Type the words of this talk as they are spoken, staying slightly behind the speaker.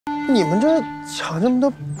你们这抢这么多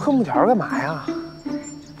破木条干嘛呀？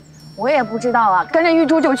我也不知道啊，跟着玉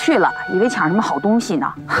珠就去了，以为抢什么好东西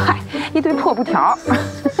呢。嗨，一堆破布条。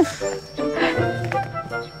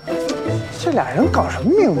这俩人搞什么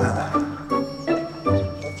名堂啊？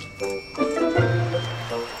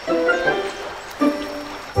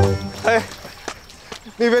哎，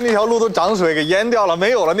那边那条路都涨水给淹掉了，没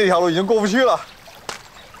有了，那条路已经过不去了。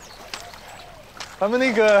咱们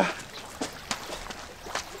那个，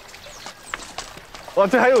哇，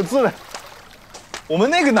这还有字呢。我们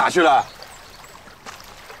那个哪去了？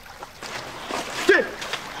这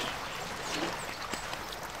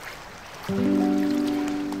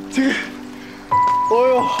个，哦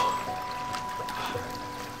呦！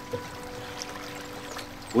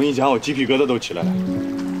我跟你讲，我鸡皮疙瘩都起来了。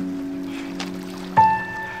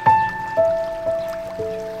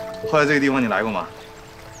后来这个地方你来过吗？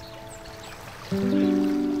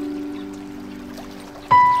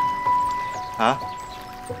啊？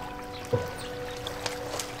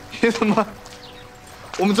你怎么？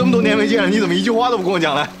我们这么多年没见了，你怎么一句话都不跟我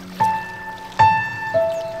讲呢？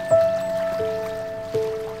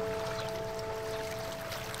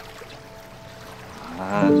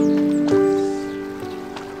啊？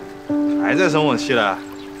还在生我气了？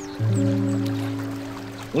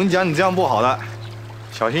我跟你讲，你这样不好的，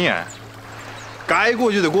小心眼，该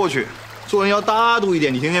过去得过去，做人要大度一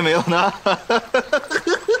点，你听见没有呢？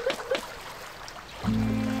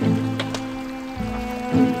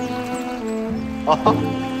啊！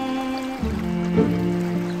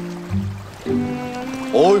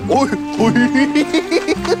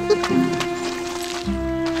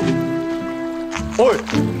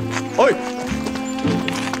哎！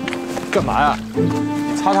干嘛呀？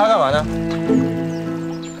你擦它干嘛呢？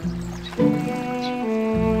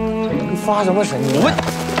你发什么神经？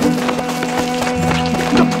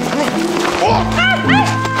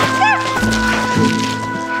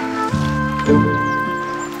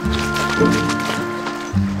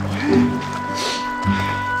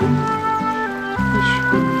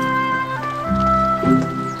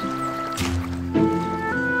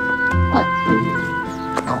我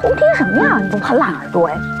偷听什么呀？你都喷烂耳朵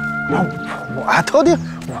哎！我偷听，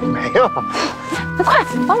我没有。那快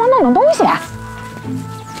帮忙弄弄东西。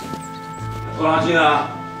拖拉机呢？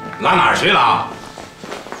拉哪儿去了？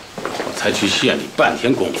我才去县里半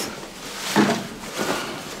天功夫。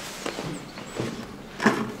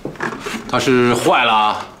它是坏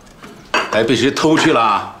了，还被谁偷去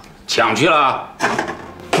了、抢去了？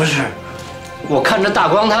不是，我看着大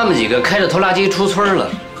光他们几个开着拖拉机出村了，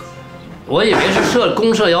我以为是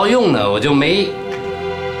公社要用的，我就没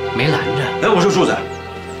拦着。哎，我说柱子，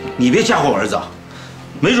你别吓唬我儿子，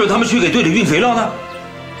没准他们去给队里运肥料呢。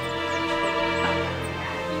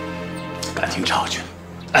赶紧找去。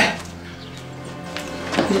哎，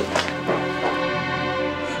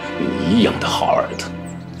你养的好儿子，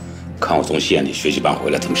看我从县里学习班回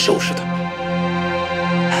来，怎么收拾他。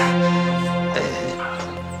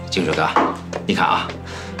金水哥，你看啊，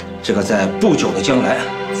这个在不久的将来，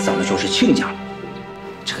咱们就是亲家了。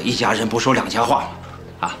这个一家人不说两家话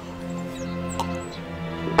嘛，啊？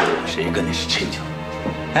谁跟你是亲家？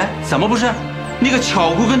哎，怎么不是？那个巧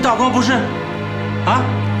姑跟大光不是？啊？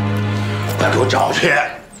快给我找去！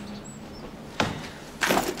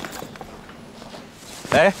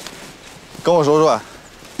哎，跟我说说，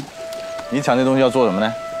你抢这东西要做什么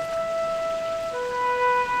呢？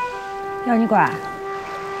要你管？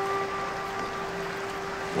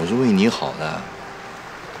我是为你好的。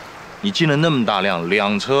你进了那么大量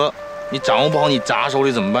，2车，你掌握不好，你砸手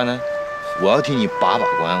里怎么办呢？我要替你把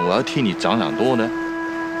关，我要替你掌舵的。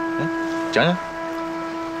讲讲。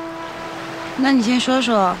那你先说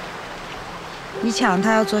说，你抢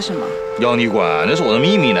他要做什么？要你管，那是我的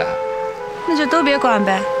秘密呢。那就都别管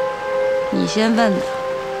呗，你先问的。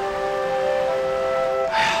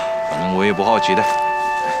哎呀，反正我也不好奇的，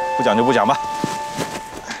不讲就不讲吧。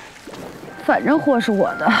反正货是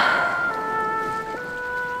我的。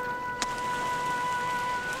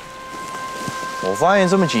我发现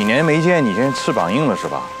这么几年没见，你现在翅膀硬了是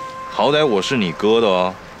吧？好歹我是你哥的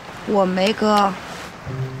哦。我没割，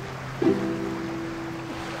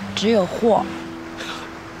只有货。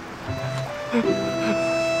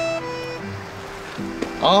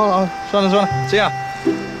算了，这样，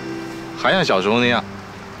还像小时候那样，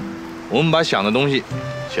我们把想的东西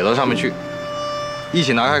写到上面去，一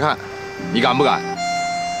起拿开看，你敢不敢？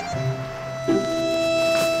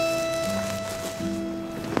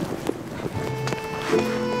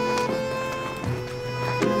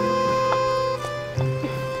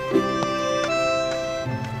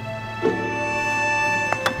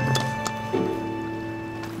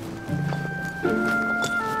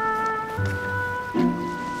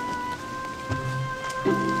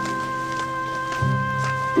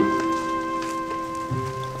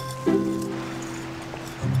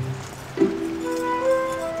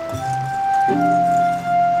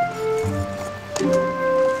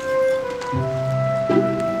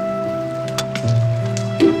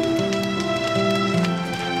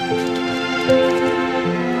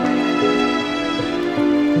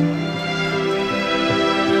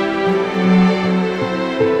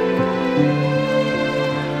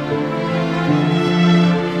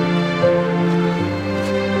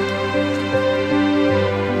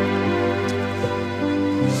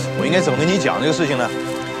讲这个事情呢，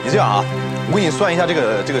你这样啊，我给你算一下这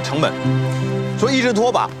个成本。说一只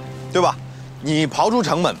拖把，对吧？你刨出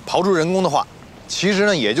成本，刨出人工的话，其实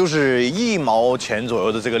呢也就是1毛钱左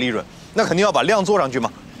右的这个利润。那肯定要把量做上去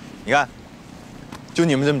嘛。你看，就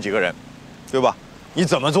你们这么几个人，对吧？你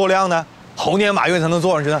怎么做量呢？猴年马月才能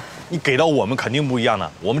做上去呢？你给到我们肯定不一样的。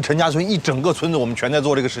我们陈家村一整个村子，我们全在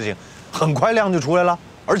做这个事情，很快量就出来了。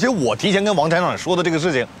而且我提前跟王厂长说的这个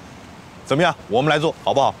事情，怎么样？我们来做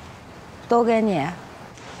好不好？都给你。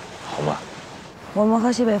好吧。我们喝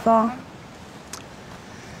西北风。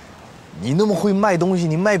你那么会卖东西，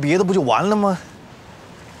你卖别的不就完了吗？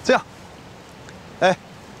这样，哎，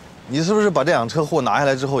你是不是把这2车货拿下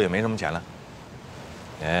来之后也没什么钱了？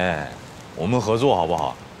哎，我们合作好不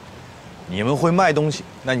好？你们会卖东西，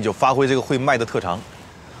那你就发挥这个会卖的特长；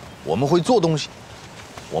我们会做东西，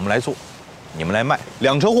我们来做，你们来卖。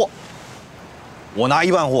2车货，我拿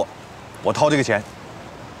1万货，我掏这个钱。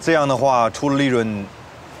这样的话，出了利润，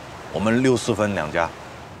我们6、4分2家。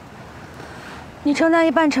你承担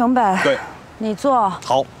1半成本。对。你做。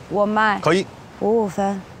好。我卖。可以。55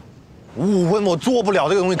分。55分我做不了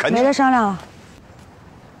这个东西，肯定没得商量了。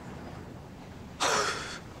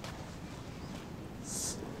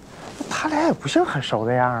他俩也不像很熟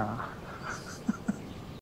的样啊。